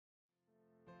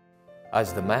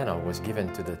As the manna was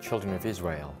given to the children of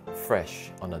Israel,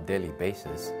 fresh on a daily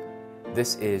basis,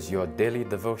 this is your daily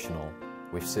devotional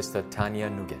with Sister Tonya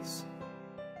Nougaisse.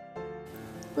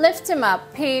 Lift Him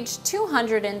Up, page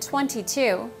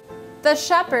 222. The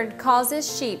Shepherd Calls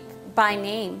His Sheep by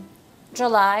Name,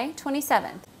 July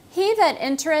 27th. He that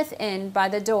entereth in by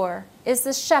the door is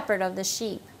the shepherd of the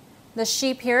sheep. The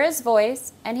sheep hear his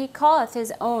voice, and he calleth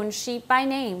his own sheep by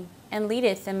name, and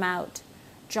leadeth them out.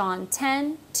 John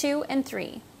 10:2 and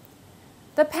 3.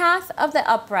 The path of the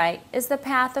upright is the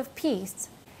path of peace.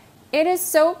 It is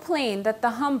so plain that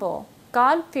the humble,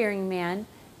 God-fearing man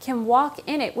can walk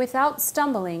in it without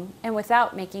stumbling and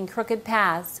without making crooked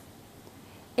paths.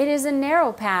 It is a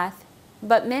narrow path,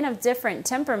 but men of different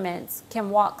temperaments can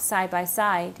walk side by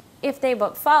side, if they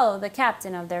but follow the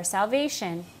captain of their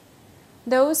salvation.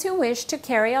 Those who wish to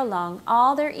carry along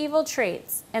all their evil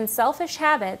traits and selfish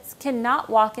habits cannot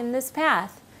walk in this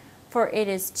path, for it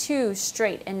is too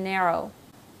straight and narrow.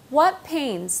 What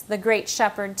pains the great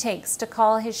shepherd takes to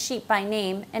call his sheep by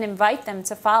name and invite them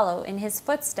to follow in his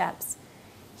footsteps.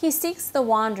 He seeks the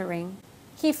wandering.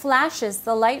 He flashes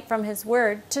the light from his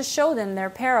word to show them their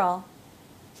peril.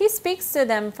 He speaks to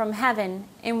them from heaven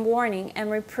in warning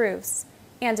and reproofs,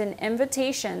 and in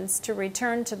invitations to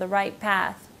return to the right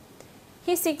path.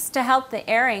 He seeks to help the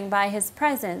erring by his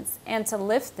presence and to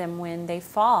lift them when they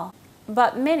fall.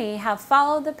 But many have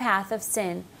followed the path of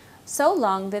sin so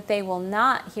long that they will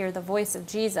not hear the voice of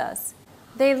Jesus.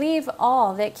 They leave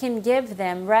all that can give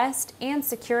them rest and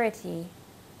security,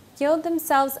 yield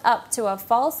themselves up to a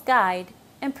false guide,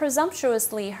 and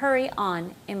presumptuously hurry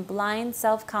on in blind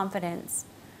self-confidence,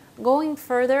 going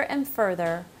further and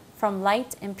further from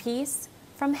light and peace,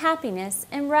 from happiness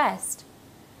and rest.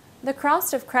 The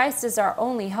cross of Christ is our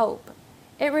only hope.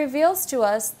 It reveals to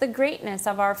us the greatness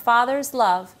of our Father's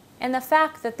love and the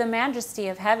fact that the majesty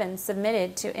of heaven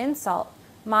submitted to insult,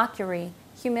 mockery,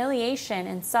 humiliation,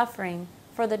 and suffering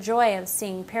for the joy of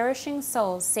seeing perishing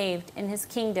souls saved in His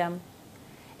kingdom.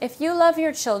 If you love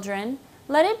your children,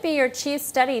 let it be your chief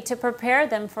study to prepare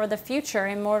them for the future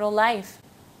immortal life.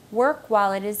 Work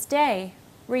while it is day,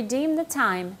 redeem the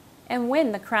time, and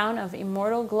win the crown of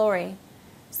immortal glory.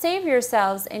 Save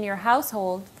yourselves and your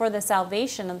household, for the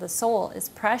salvation of the soul is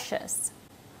precious.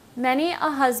 Many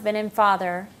a husband and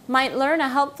father might learn a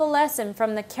helpful lesson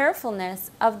from the carefulness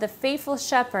of the faithful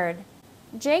shepherd.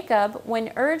 Jacob,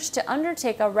 when urged to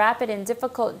undertake a rapid and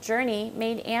difficult journey,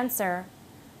 made answer,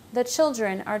 "The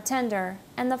children are tender,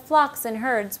 and the flocks and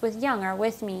herds with young are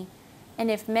with me. And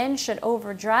if men should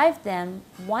overdrive them,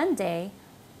 one day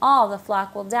all the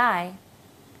flock will die.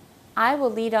 I will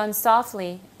lead on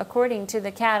softly, according to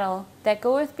the cattle that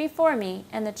goeth before me,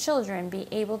 and the children be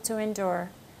able to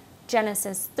endure."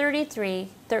 Genesis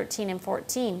 33:13 and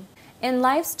 14. In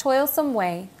life's toilsome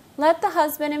way, let the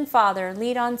husband and father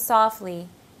lead on softly,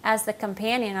 as the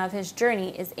companion of his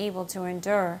journey is able to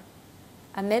endure.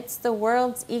 Amidst the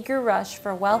world's eager rush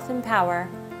for wealth and power,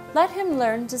 let him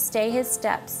learn to stay his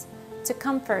steps, to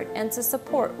comfort and to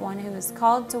support one who is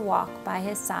called to walk by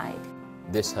his side.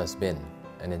 This has been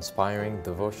an inspiring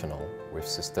devotional with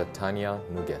Sister Tonya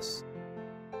Nougaisse.